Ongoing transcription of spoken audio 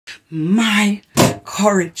my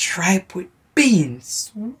curry tripe with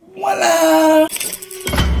beans. Voila!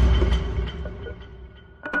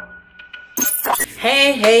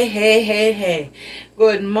 Hey.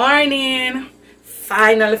 Good morning.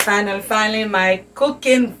 Finally, my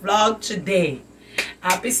cooking vlog today.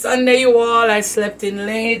 Happy Sunday, you all. I slept in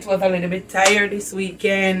late, was a little bit tired this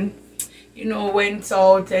weekend. You know, went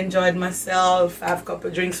out, enjoyed myself, have a couple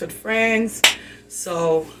of drinks with friends.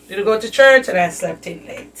 So, did go to church and I slept in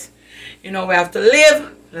late. You know, we have to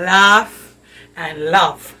live, laugh, and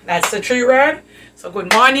love. That's the three word. So,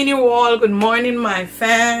 good morning, you all. Good morning, my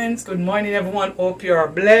fans. Good morning, everyone. Hope you are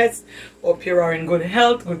blessed. Hope you are in good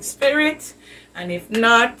health, good spirit. And if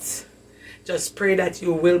not, just pray that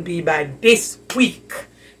you will be by this week.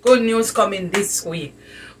 Good news coming this week.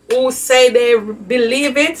 Who say they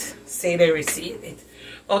believe it, say they receive it.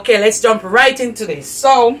 Okay, let's jump right into this.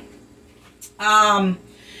 So, I'm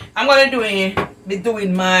going to be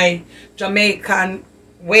doing my Jamaican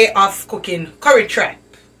way of cooking curry tripe.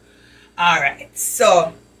 Alright,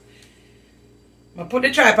 so I put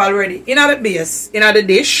the tripe already in the base, in the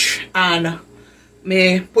dish, and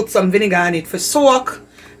me put some vinegar in it for soak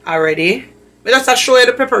already. But just show you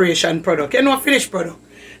the preparation product. You know, finished product.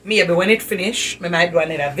 Maybe when it finish, I might do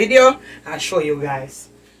another video and show you guys.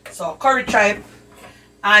 So curry tripe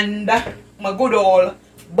and my good old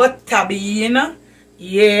butter bean.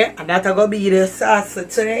 Yeah, and that's gonna be the sauce for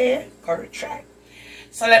today. Curry tripe.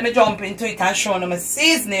 So let me jump into it and show you my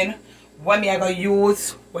seasoning. What me I gonna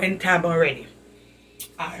use when time I'm ready.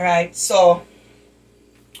 Alright, so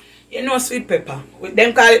you know sweet pepper.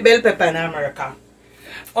 Them call it bell pepper in America.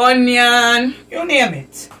 Onion, you name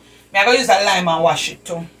it. I gonna use a lime and wash it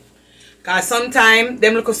too. Cause sometimes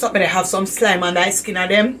them look something they have some slime on the skin of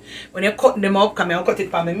them. When you cut them up, come I cut it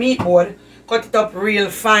from my meat board, cut it up real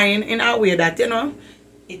fine in a way that you know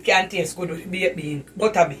it can taste good with baked bean,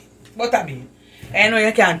 butter bean. And you know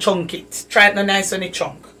you can chunk it. Try it nice on the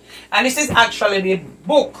chunk. And this is actually the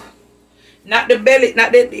book. Not the belly,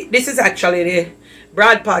 this is actually the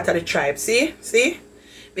broad part of the tripe. See?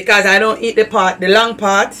 Because I don't eat the long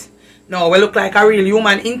part. No, we look like a real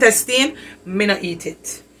human intestine. Me not eat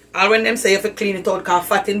it. All when them say if you clean it out, cause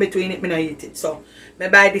fat in between it, me not eat it. So, me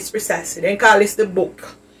buy this precisely. Then call this the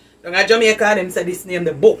book. Down at Jamaica, them say this name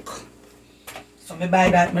the book. So, me buy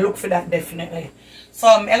that. Me look for that definitely. So,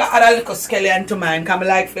 I add a little scallion to mine, cause I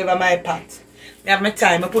like flavor my pot. I have my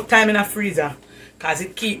time. I put time in a freezer. Cause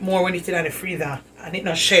it keep more when it's in the freezer. And it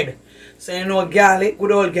not shed. So, you know garlic,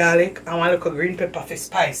 good old garlic. And one little green pepper to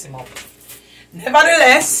spice him up.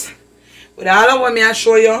 Nevertheless, with all of what I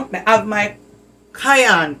show you, I have my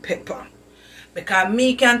cayenne pepper. Because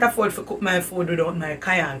me can't afford to cook my food without my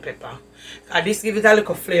cayenne pepper. And this gives it a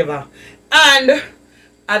little flavor. And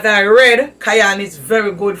as I read, cayenne is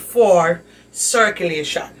very good for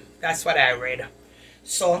circulation. That's what I read.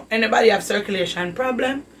 So, anybody have circulation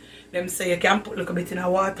problem? Them say you can put a little bit in the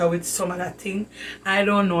water with some of that thing. I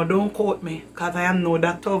don't know. Don't quote me. Because I am no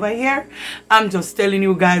doctor over here. I'm just telling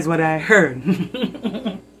you guys what I heard.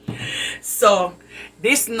 So,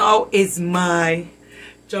 this now is my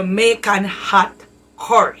Jamaican hot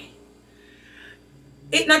curry.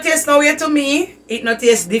 It not tastes no way to me. It not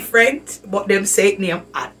tastes different. But them say it name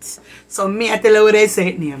hot. So, me I tell you what they say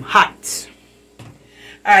it name hot.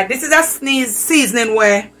 Alright, this is a seasoning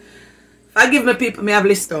where if I give my people, me have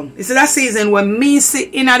list down. This is a season when me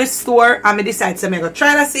sit in at the store and me decide to go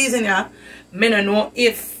try that season here. Me don't know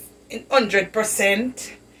if in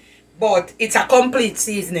 100%, but it's a complete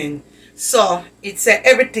seasoning. So it's a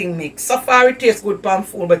everything mix. So far it tastes good pan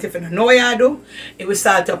food, but if you don't know what I do, it will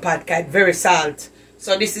salt up at kind very salt.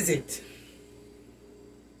 So this is it.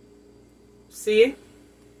 See?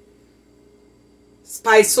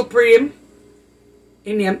 Spice Supreme.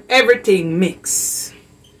 In them everything mix.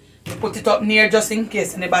 Put it up near just in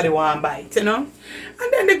case anybody want to buy it, you know.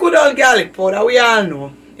 And then the good old garlic powder, we all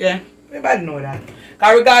know. Yeah, everybody know that.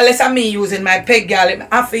 Because regardless of me using my peg garlic,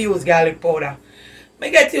 I have to use garlic powder. I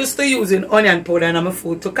get used to using onion powder in my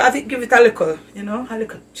food too, because it give it a little, you know, a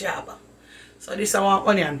little jab. So this is our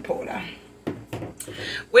onion powder.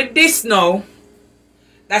 With this now,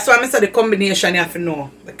 that's why I say the combination you have to know.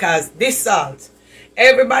 Because this salt,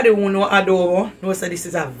 everybody who know adobo knows that this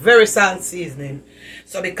is a very salt seasoning.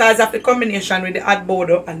 So because of the combination with the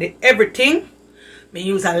adobo and the everything, me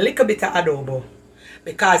use a little bit of adobo.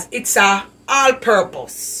 Because it's a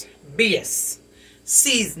all-purpose base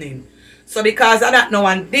seasoning. So because of that now,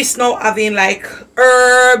 and this now having like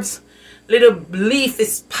herbs, little leafy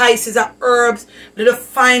spices of herbs, little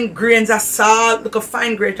fine grains of salt, little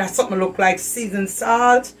fine grains of something look like seasoned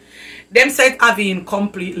salt. Them say having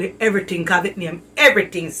completely everything, because it name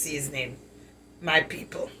everything seasoning, my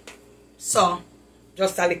people. So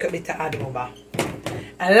just a little bit of adobo.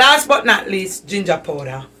 And last but not least, ginger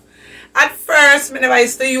powder. At first, I never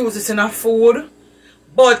used to use this in a food,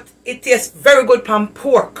 but it tastes very good from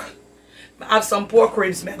pork. I have some pork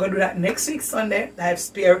ribs. I'm going to do that next week Sunday. I have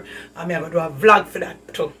spare, and I'm going to do a vlog for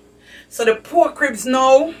that too. So the pork ribs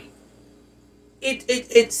now,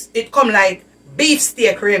 it come like beef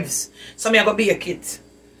steak ribs. So I'm going to bake it.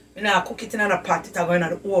 I cook it in a pot, it go in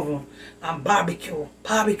the oven, and barbecue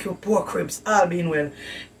pork ribs, all being well.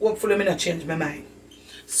 Hopefully I not change my mind.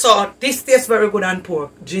 So this tastes very good on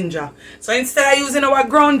pork, ginger. So instead of using our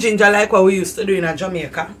ground ginger like what we used to do in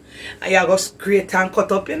Jamaica, and you go grate and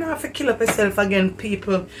cut up, you don't have to kill up yourself again,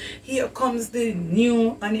 people. Here comes the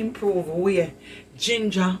new and improved way,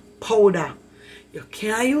 ginger powder. You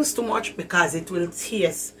can't use too much because it will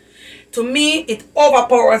taste. To me, it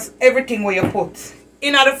overpowers everything where you put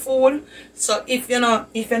in the food. So if you know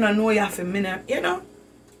you have to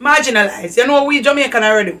marginalize. You know we Jamaican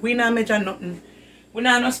already. We not measure nothing. We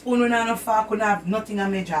not no spoon, we not no fork, we not have nothing to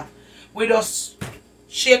measure. We just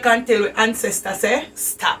shake until our ancestors say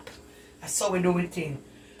stop. That's how we do it thing.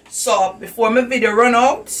 So before my video run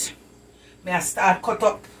out, I start cut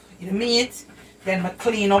up the meat, then I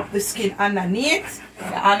clean up the skin underneath.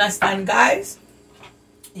 You understand, guys?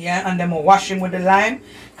 Yeah, and then I wash him with the lime.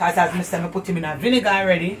 Because as I said, I put him in a vinegar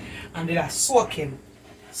already and then I soak him.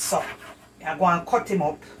 So I go and cut him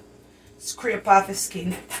up. Scrape off the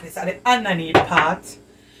skin. This is the underneath part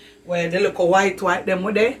where the little white them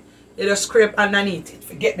with there. You just scrape underneath it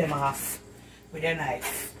to get them off with your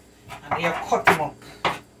knife. And then you cut them up.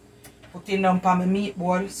 Put it down on my meat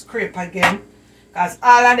bowl, scrape again. Because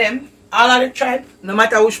all of the tripe, no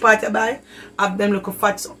matter which part you buy, have them little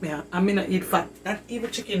fats up there. And I don't eat fat. Not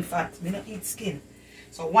even chicken fat. I don't eat skin.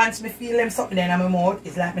 So once I feel them something in my mouth,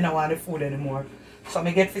 it's like I don't want the food anymore. So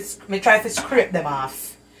I try to scrape them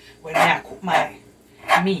off when I cook my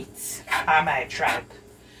meat or my tripe.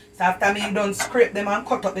 So after me done scrape them and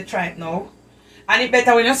cut up the tripe now. And it's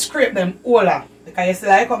better when you scrape them whole. Because you see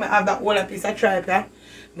like how I have that whole piece of tripe, yeah?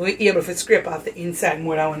 We're able to scrape off the inside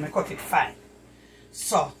more than when I cut it fine.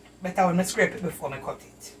 So better when I scrape it before I cut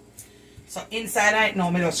it. So inside right now,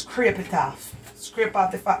 I just scrape it off. Scrape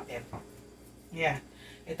off the fat then. Yeah.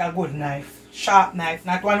 Get a good knife. Sharp knife.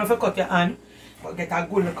 Not one if you cut your hand, but get a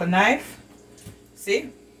good little knife.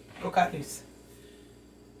 See? Look at this.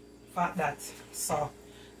 Fat that. So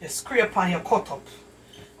you scrape and you cut up.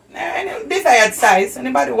 Now, desired size.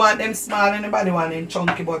 Anybody want them small, anybody want them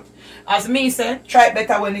chunky, but as me say, try it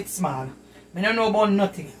better when it's small. I don't know about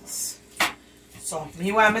nothing else. So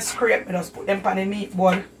me want me scrape, I just put them on the meat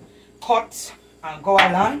bowl, cut and go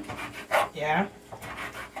along. Yeah.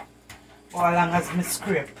 Go along as me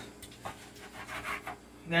scrape.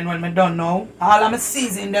 Then when I'm done now, all of my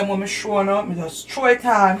seasoning them when I show up, I just throw it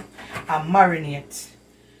on and marinate.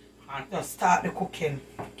 And just start the cooking.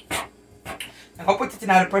 I'm going to put it in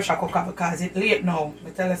the pressure cooker because it's late now.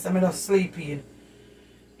 I tell us I'm just sleeping.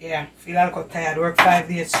 Yeah, feel like I'm tired. Work 5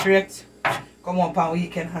 days straight. Come up on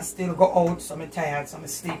weekend and still go out, so I'm tired, so I'm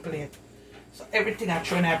sleep late. So everything I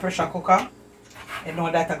throw in the pressure cooker. You know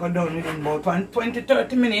that I go done within about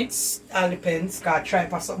 20-30 minutes. All depends. Because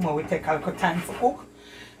Tripe or something more will take a little time for cook.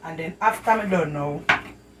 And then after I'm done now,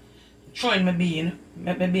 throwing my bean,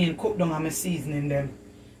 make my bean cook down and I'm seasoning them.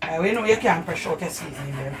 You know you can't pressure out your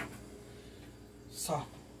seasoning them. So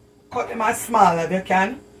cut them as small as you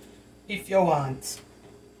can if you want.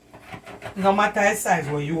 No matter the size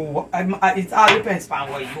what you want, it all depends on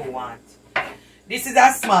what you want. This is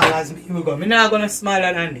as small as me will go. I'm not gonna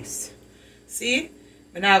smaller than this. See?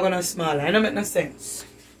 I'm not gonna smaller. It don't make no sense.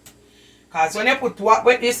 Because when you put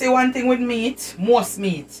what you see one thing with meat, most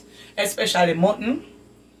meat, especially mutton,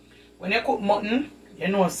 when you cook mutton, you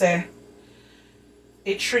know say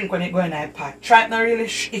it shrink when it go in a pot. Tripe not really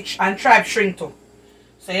and tripe shrink too.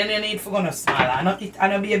 So you don't need for gonna smaller. I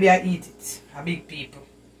know baby I eat it. A big people.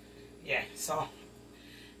 Yeah, so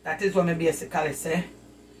that is what I basically say.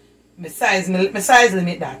 My size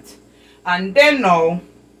limit that. And then now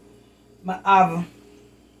I have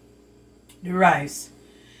the rice.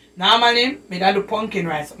 Normally I do pumpkin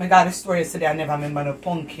rice. I got the story yesterday, I never remember the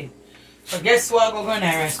pumpkin. So guess what I go in the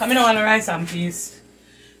rice? Come in on the rice and peas.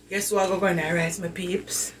 Guess what I go in the rice, my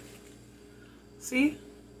peeps? See?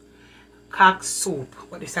 Cock soup.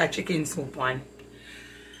 What this is chicken soup one.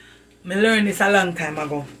 I learned this a long time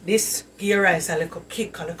ago. This give rice a little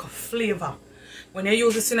kick, a little flavor. When you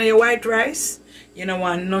use this in your white rice, you don't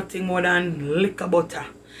want nothing more than liquor butter.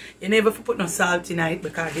 You never put no salt in it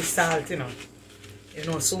because this salt, you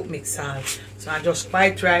know, soup mix salt. So I just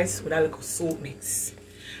white rice with a little soup mix.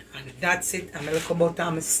 And that's it. And a little butter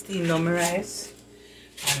and I steam down my rice.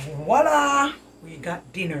 And voila, we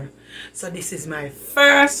got dinner. So this is my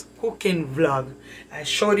first cooking vlog. I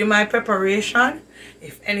showed you my preparation.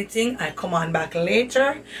 If anything, I come on back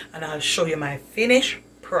later and I'll show you my finished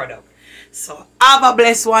product. So have a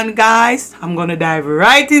blessed one, guys. I'm gonna dive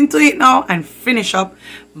right into it now and finish up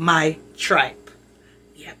my tripe.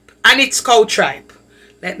 Yep, and it's cow tripe.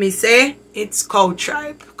 Let me say it's cow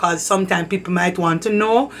tripe, because sometimes people might want to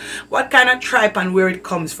know what kind of tripe and where it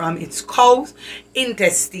comes from. It's cow's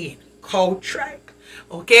intestine, cow tripe.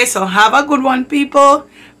 Okay, so have a good one, people.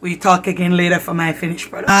 We talk again later for my finished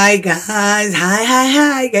product. Hi guys,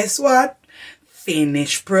 hi. Guess what?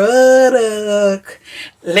 Finished product.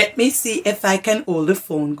 Let me see if I can hold the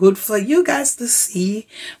phone good for you guys to see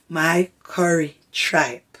my curry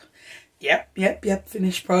tripe. Yep,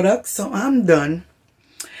 finished product. So I'm done.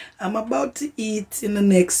 I'm about to eat in the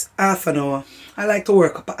next half an hour. I like to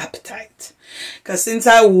work up an appetite, because since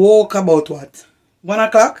I woke about what, 1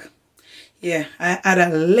 o'clock, yeah, I had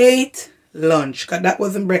a late lunch, because that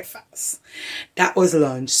wasn't breakfast, that was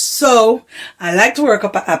lunch. So I like to work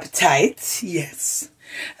up an appetite, yes.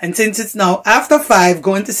 And since it's now after 5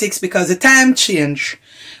 going to 6, because the time change,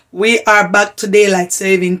 we are back to daylight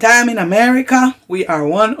saving time in America. We are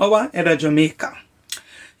 1 hour ahead of Jamaica.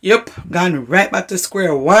 Yep, gone right back to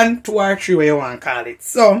square 1, 2 or 3, where you want to call it.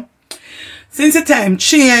 So since the time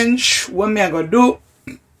change, what me I gonna do,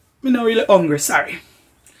 me not really hungry, sorry.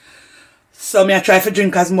 So me I try to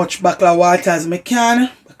drink as much bottle of water as me can,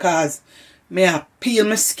 because me I peel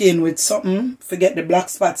my skin with something, forget the black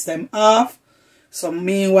spots them off. So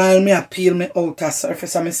meanwhile me I peel my outer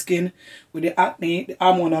surface of my skin with the acne, the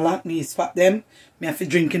hormonal acne spot them, me have to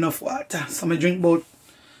drink enough water. So me drink about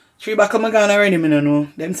 3 bottles of gone already, me don't know.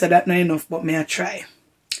 Them said that not enough, but me I try.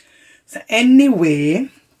 So anyway,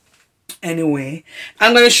 I'm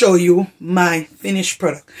going to show you my finished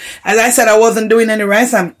product. As I said, I wasn't doing any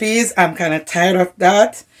rice and peas. I'm kind of tired of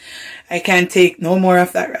that. I can't take no more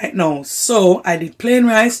of that right now. So I did plain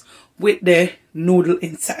rice with the noodle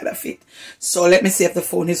inside of it. So let me see if the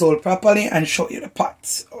phone is hold properly and show you the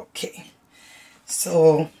pots. Okay.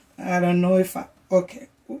 So I don't know if okay.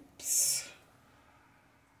 Oops.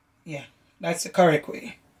 Yeah, that's the correct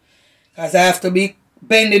way, because I have to be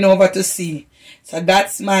bending over to see. So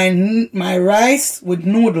that's my rice with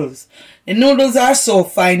noodles. The noodles are so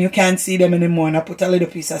fine you can't see them anymore, and I put a little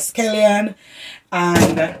piece of scallion,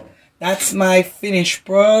 and that's my finished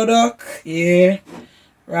product. Yeah,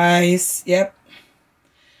 rice. Yep,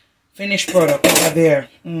 finished product over there.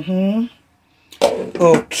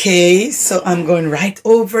 Okay, so I'm going right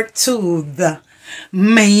over to the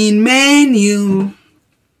main menu.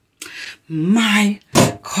 My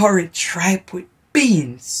curry tripe with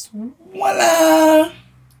beans. Voila!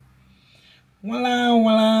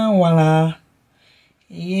 Voila.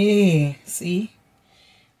 Yeah, see?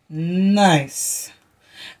 Nice.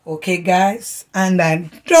 Okay, guys. And I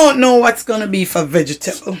don't know what's going to be for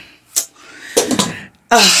vegetable.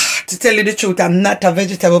 To tell you the truth, I'm not a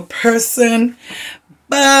vegetable person,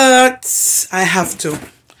 but I have to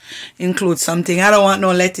include something. I don't want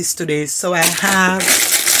no lettuce today, so I have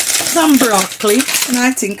some broccoli, and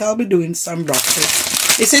I think I'll be doing some broccoli.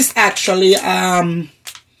 This is actually the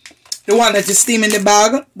one that is steam in the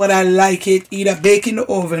bag, but I like it either bake in the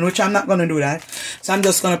oven, which I'm not going to do that. So I'm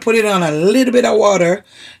just going to put it on a little bit of water.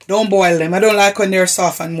 Don't boil them. I don't like when they're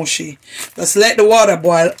soft and mushy. Just let the water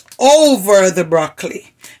boil over the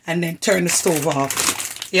broccoli and then turn the stove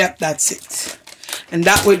off. Yep, that's it. And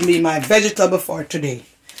that would be my vegetable for today,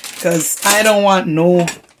 because I don't want no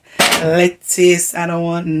lettuce, I don't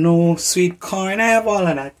want no sweet corn. I have all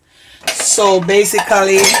of that. So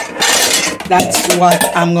basically that's what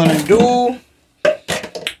I'm gonna do.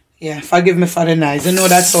 Yeah, forgive me for the noise. You know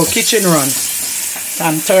that's how kitchen runs. So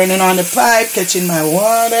I'm turning on the pipe, catching my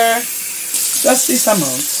water, just this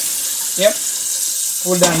amount. Yep,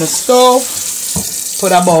 put down the stove,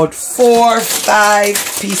 put about 4 or 5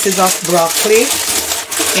 pieces of broccoli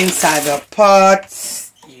inside the pot.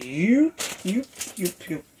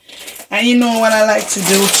 And you know what I like to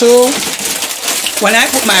do too? When I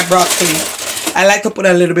put my broccoli, I like to put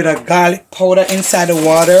a little bit of garlic powder inside the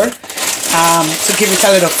water to give it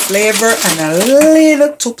a little flavor and a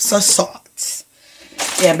little touch of salt.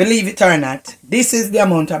 Yeah, believe it or not, this is the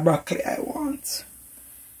amount of broccoli I want.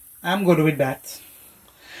 I'm good with that.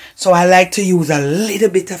 So I like to use a little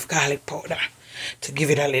bit of garlic powder to give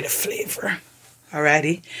it a little flavor.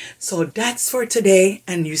 Alrighty, so that's for today,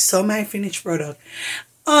 and you saw my finished product.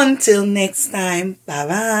 Until next time, bye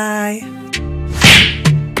bye.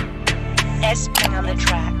 S on the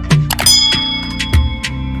track.